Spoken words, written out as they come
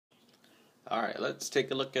Alright, let's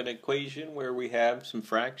take a look at an equation where we have some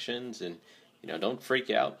fractions, and don't freak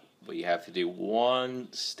out, but you have to do one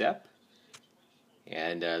step,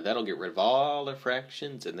 and that'll get rid of all the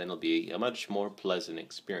fractions, and then it'll be a much more pleasant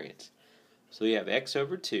experience. So we have x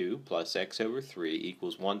over 2 plus x over 3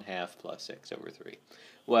 equals 1/2 plus x over 3.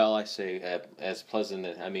 Well, I say as pleasant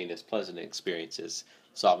an experience as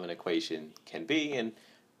solving an equation can be, and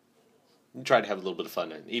try to have a little bit of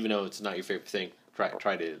fun. And even though it's not your favorite thing,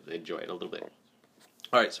 try to enjoy it a little bit.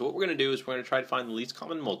 Alright, so what we're going to do is we're going to try to find the least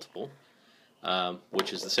common multiple,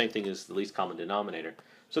 which is the same thing as the least common denominator.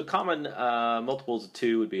 So common multiples of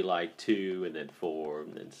 2 would be like 2, and then 4,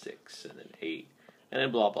 and then 6, and then 8, and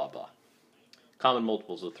then blah, blah, blah. Common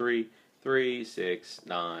multiples of 3, 3, 6,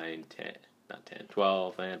 9, 10, not 10,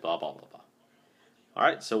 12, and blah, blah, blah, blah.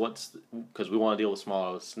 Alright, so because we want to deal with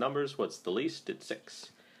smallest numbers, what's the least? It's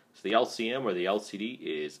 6. So the LCM or the LCD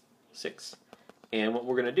is 6. And what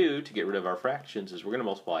we're going to do to get rid of our fractions is we're going to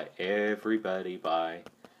multiply everybody by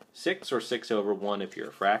 6, or 6 over 1 if you're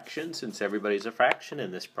a fraction. Since everybody's a fraction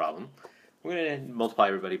in this problem, we're going to multiply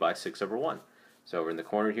everybody by 6 over 1. So over in the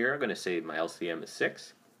corner here, I'm going to say my LCM is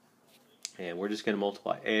 6. And we're just going to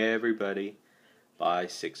multiply everybody by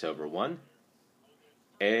 6 over 1.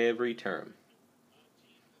 Every term.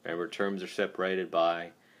 Remember, terms are separated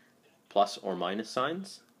by plus or minus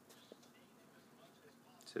signs.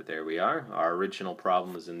 So there we are. Our original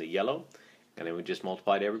problem is in the yellow. And then we just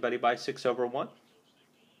multiplied everybody by 6 over 1.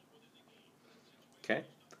 Okay.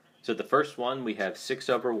 So the first one, we have 6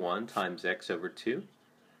 over 1 times x over 2.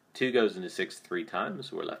 2 goes into 6 3 times,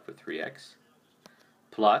 so we're left with 3x.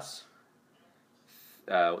 Plus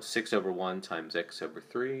 6 over 1 times x over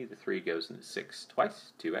 3. The 3 goes into 6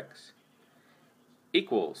 twice, 2x.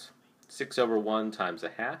 Equals 6 over 1 times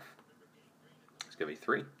 1/2. It's going to be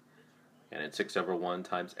 3. And then 6 over 1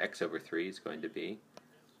 times x over 3 is going to be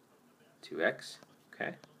 2x.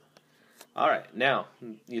 Okay. Alright, now,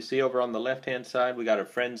 you see over on the left-hand side, we got our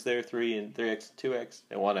friends there, 3 and 3x and 2x.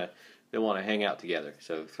 They want to hang out together.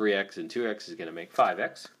 So 3x and 2x is going to make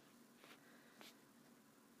 5x.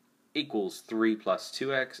 Equals 3 plus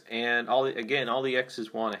 2x. And all the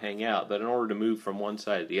x's want to hang out. But in order to move from one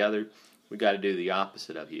side to the other, we got to do the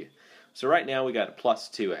opposite of you. So right now we got a plus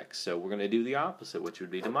 2x, so we're going to do the opposite, which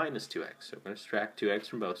would be the minus 2x. So we're going to subtract 2x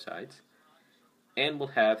from both sides, and we'll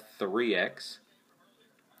have 3x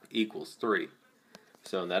equals 3.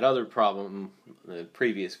 So in that other problem, in the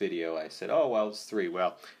previous video, I said, oh, well, it's 3.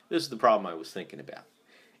 Well, this is the problem I was thinking about.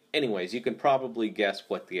 Anyways, you can probably guess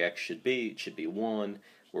what the x should be. It should be 1.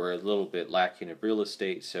 We're a little bit lacking of real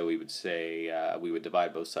estate, so we would say we would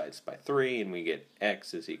divide both sides by 3, and we get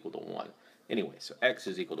x is equal to 1. Anyway, so x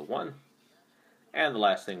is equal to 1. And the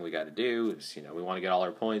last thing we got to do is, we want to get all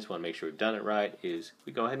our points, we want to make sure we've done it right, is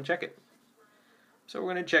we go ahead and check it. So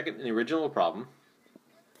we're going to check it in the original problem.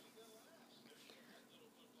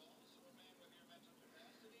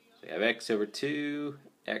 So we have x over 2,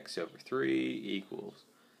 x over 3 equals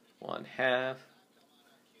 1/2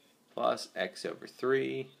 plus x over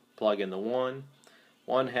 3. Plug in the 1.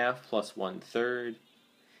 1/2 plus 1/3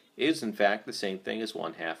 is in fact the same thing as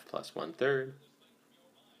 1/2 plus 1/3.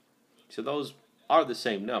 So those are the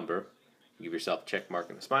same number. Give yourself a check mark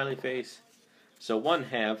and a smiley face. So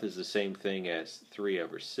 1/2 is the same thing as 3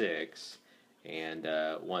 over 6, and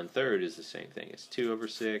 1/3 is the same thing as 2 over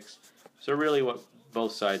 6. So really what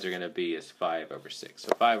both sides are going to be is 5 over 6.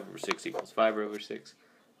 So 5 over 6 equals 5 over 6.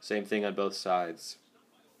 Same thing on both sides.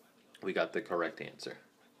 We got the correct answer.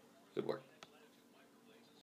 Good work.